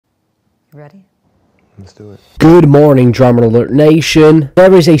Ready? Let's do it. Good morning, Drama Alert Nation.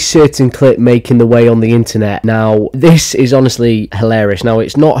 There is a certain clip making the way on the internet. Now, this is honestly hilarious. Now,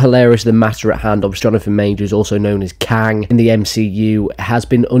 it's not hilarious the matter at hand of Jonathan Majors, also known as Kang in the MCU, has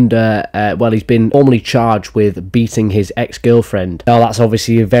been under, he's been formally charged with beating his ex-girlfriend. Now, that's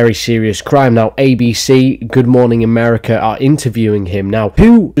obviously a very serious crime. Now, ABC, Good Morning America, are interviewing him. Now,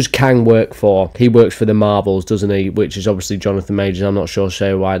 who does Kang work for? He works for the Marvels, doesn't he? Which is obviously Jonathan Majors. I'm not sure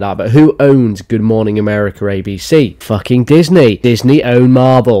so why that, but who owns Good Morning America ABC? Fucking Disney. Disney own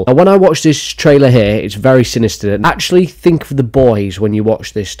Marvel. Now, when I watch this trailer here, it's very sinister. Actually, think of The Boys when you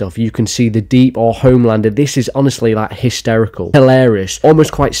watch this stuff. You can see the Deep or Homelander. This is honestly like hysterical, hilarious,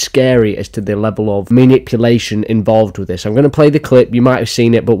 almost quite scary as to the level of manipulation involved with this. I'm going to play the clip. You might have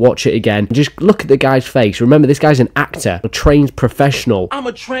seen it, but watch it again. Just look at the guy's face. Remember, this guy's an actor, a trained professional. I'm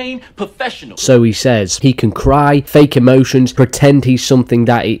a trained professional. So he says he can cry, fake emotions, pretend he's something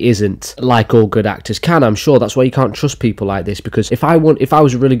that he isn't, like all good actors can. I'm sure that's why you can't trust people like this, because if I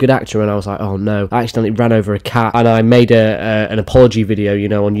was a really good actor and I was like, oh no, I accidentally ran over a cat and I made an apology video, you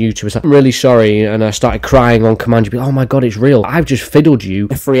know, on YouTube, it's like, I'm really sorry, and I started crying on command, you'd be like, oh my god, it's real. I've just fiddled you,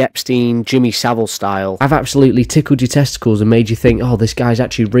 Jeffrey Epstein, Jimmy Savile style. I've absolutely tickled your testicles and made you think, oh, this guy's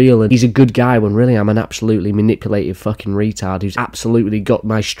actually real and he's a good guy, when really I'm an absolutely manipulative fucking retard who's absolutely got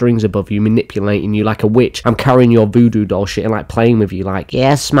my strings above you, manipulating you like a witch. I'm carrying your voodoo doll shit and like playing with you like,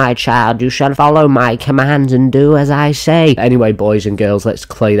 yes, my child, you shall follow my commands and do as I say. Anyway, boys and girls, let's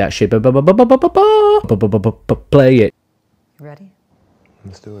play that shit. Play it. Ready?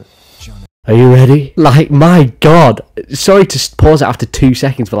 Let's do it. Are you ready? Like, my god. Sorry to pause it after 2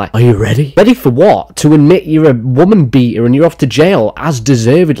 seconds, but like, are you ready? Ready for what? To admit you're a woman beater and you're off to jail, as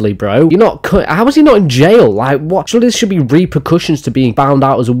deservedly, bro. You're not how is he not in jail? Like, what? Surely there should be repercussions to being found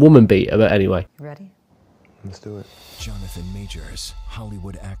out as a woman beater, but anyway. Ready? Let's do it. Jonathan Majors,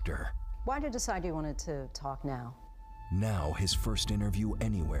 Hollywood actor. Why did you decide you wanted to talk now? Now his first interview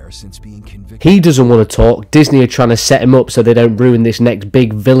anywhere since being convicted. He doesn't want to talk. Disney are trying to set him up so they don't ruin this next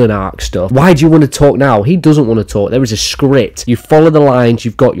big villain arc stuff. Why do you want to talk now? He doesn't want to talk. There is a script. You follow the lines,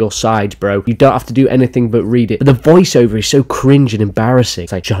 you've got your sides, bro. You don't have to do anything but read it. But the voiceover is so cringe and embarrassing.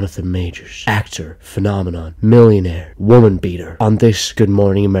 It's like, Jonathan Majors, actor, phenomenon, millionaire, woman beater, on this Good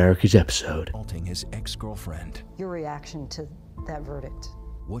Morning America's episode. Assaulting his ex-girlfriend. Your reaction to that verdict?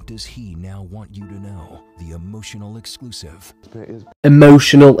 What does he now want you to know? The emotional exclusive.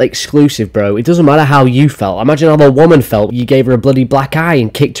 Emotional exclusive, bro. It doesn't matter how you felt. Imagine how the woman felt. You gave her a bloody black eye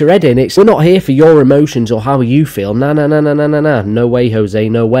and kicked her head in. We're not here for your emotions or how you feel. Nah. No way, Jose,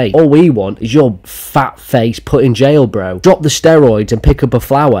 no way. All we want is your fat face put in jail, bro. Drop the steroids and pick up a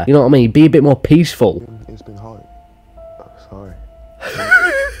flower. You know what I mean? Be a bit more peaceful. It's been hard. I'm sorry.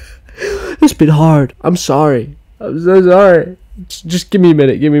 It's been hard. I'm sorry. I'm so sorry. Just give me a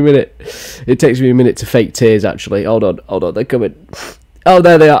minute, It takes me a minute to fake tears, actually. Hold on, they're coming. Oh,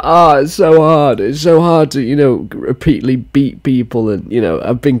 there they are. Ah, it's so hard. It's so hard to, you know, repeatedly beat people and, you know,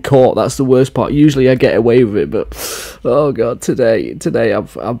 I've been caught. That's the worst part. Usually I get away with it, but, oh, God, today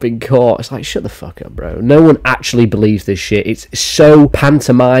I've been caught. It's like, shut the fuck up, bro. No one actually believes this shit. It's so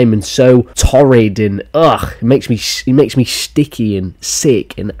pantomime and so torrid and, ugh, it makes me sticky and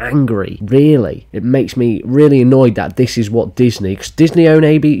sick and angry, really. It makes me really annoyed that this is what Disney, because Disney own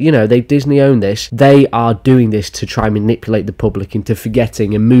Disney own this. They are doing this to try and manipulate the public into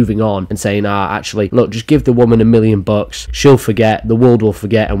forgetting and moving on and saying, actually, look, just give the woman $1 million, she'll forget, the world will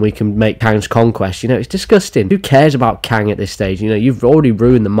forget, and we can make Kang's conquest. You know, it's disgusting. Who cares about Kang at this stage? You know, you've already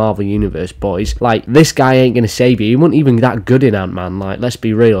ruined the Marvel Universe, boys. Like, this guy ain't gonna save you. He wasn't even that good in Ant-Man. Like, let's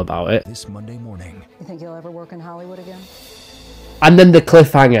be real about it. This Monday morning. You think you'll ever work in Hollywood again? And then the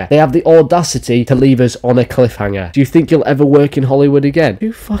cliffhanger. They have the audacity to leave us on a cliffhanger. Do you think you'll ever work in Hollywood again?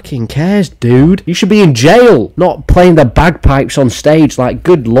 Who fucking cares, dude? You should be in jail, not playing the bagpipes on stage. Like,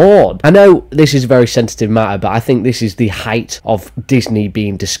 good lord. I know this is a very sensitive matter, but I think this is the height of Disney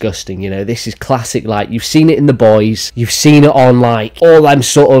being disgusting, you know? This is classic, like, you've seen it in The Boys. You've seen it on, like, all them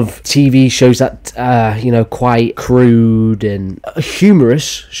sort of TV shows that, you know, quite crude and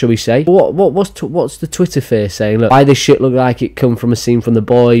humorous, shall we say. What's the Twitter fear saying? Look, why this shit look like it comes from a scene from The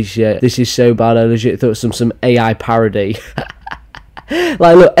Boys? Yeah, this is so bad, I legit thought it was some AI parody.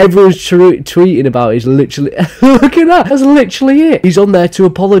 Like, look, everyone's tweeting about it is literally... Look at that. That's literally it. He's on there to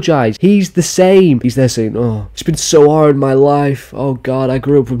apologise. He's the same. He's there saying, oh, it's been so hard in my life. Oh, God, I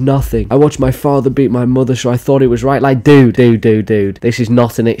grew up with nothing. I watched my father beat my mother, so I thought it was right. Like, dude. This is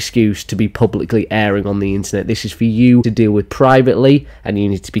not an excuse to be publicly airing on the internet. This is for you to deal with privately, and you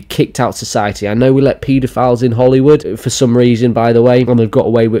need to be kicked out of society. I know we let paedophiles in Hollywood for some reason, by the way, and they've got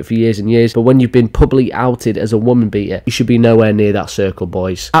away with it for years and years, but when you've been publicly outed as a woman beater, you should be nowhere near that circle,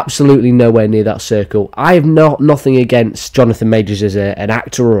 boys. Absolutely nowhere near that circle. I have nothing against Jonathan Majors as an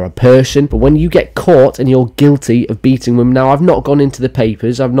actor or a person, but when you get caught and you're guilty of beating women, now I've not gone into the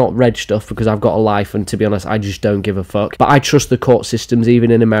papers, I've not read stuff because I've got a life, and to be honest, I just don't give a fuck. But I trust the court systems,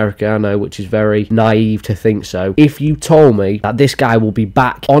 even in America, I know, which is very naive to think so. If you told me that this guy will be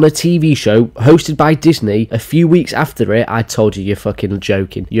back on a TV show hosted by Disney a few weeks after it, I told you you're fucking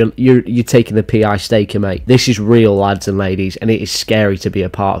joking. You're taking the PI staker, mate. This is real, lads and ladies, and it is scary to be a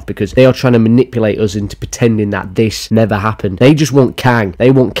part of because they are trying to manipulate us into pretending that this never happened. They just want Kang.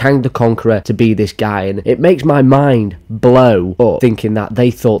 They want Kang the Conqueror to be this guy, and it makes my mind blow up thinking that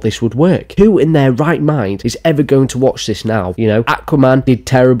they thought this would work. Who in their right mind is ever going to watch this now? You know, Aquaman did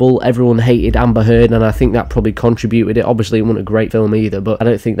terrible. Everyone hated Amber Heard, and I think that probably contributed. It obviously wasn't a great film either, but I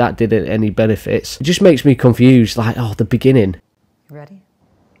don't think that did any benefits. It just makes me confused. Like, oh, the beginning. You ready?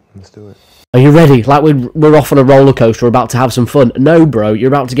 Let's do it. Are you ready? Like we're off on a roller coaster, we're about to have some fun. No, bro, you're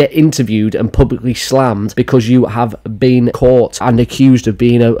about to get interviewed and publicly slammed because you have been caught and accused of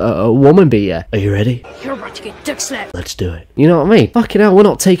being a woman beater. Are you ready? You're about to get dick slapped. Let's do it. You know what I mean? Fucking hell, we're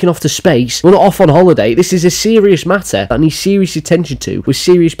not taking off to space. We're not off on holiday. This is a serious matter that needs serious attention to with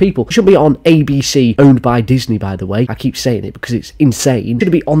serious people. It should be on ABC, owned by Disney, by the way. I keep saying it because it's insane. Should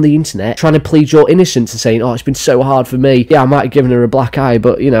be on the internet trying to plead your innocence and saying, oh, it's been so hard for me. Yeah, I might have given her a black eye,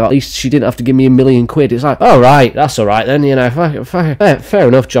 but, you know, at least she didn't have to give me £1 million. It's like, oh right, that's all right then, you know, fair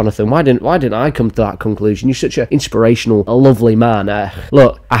enough, Jonathan. Why didn't I come to that conclusion? You're such an inspirational, a lovely man.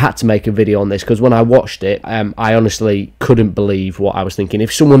 Look, I had to make a video on this because when I watched it, I honestly couldn't believe what I was thinking.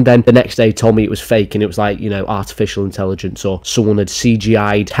 If someone then the next day told me it was fake and it was like, you know, artificial intelligence, or someone had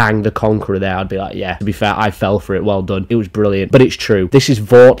CGI'd Kang the Conqueror there, I'd be like, yeah, to be fair, I fell for it. Well done. It was brilliant. But it's true. This is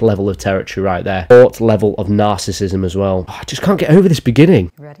Vought level of territory right there. Vought level of narcissism as well. Oh, I just can't get over this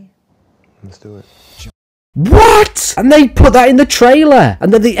beginning. You ready? Let's do it. What? And they put that in the trailer.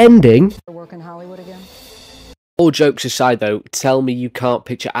 And then the ending. Work in Hollywood again? All jokes aside though, tell me you can't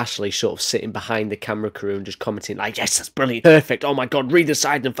picture Ashley sort of sitting behind the camera crew and just commenting like, yes, that's brilliant, perfect, oh my god, read the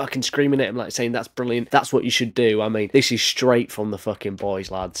side, and fucking screaming at him like saying that's brilliant, that's what you should do. I mean, this is straight from the fucking boys,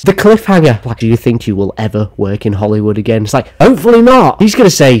 lads. The cliffhanger. Like, do you think you will ever work in Hollywood again? It's like, hopefully not. He's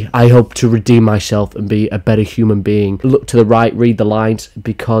gonna say, I hope to redeem myself and be a better human being. Look to the right, read the lines,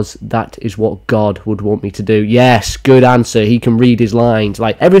 because that is what God would want me to do. Yes, good answer. He can read his lines.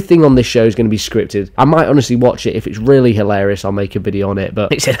 Like, everything on this show is going to be scripted. I might honestly watch it. If it's really hilarious, I'll make a video on it,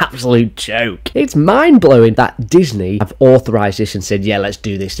 but it's an absolute joke. It's mind-blowing that Disney have authorized this and said, yeah, let's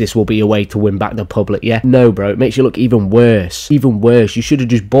do this. This will be a way to win back the public. Yeah, no, bro, it makes you look even worse. Even worse. You should have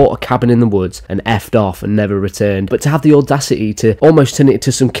just bought a cabin in the woods and effed off and never returned. But to have the audacity to almost turn it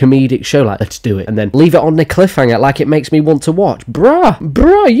into some comedic show, like, let's do it, and then leave it on the cliffhanger like it makes me want to watch.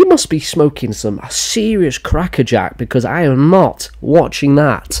 Bruh, you must be smoking some serious crackerjack, because I am not watching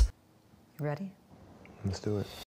that. You ready? Let's do it.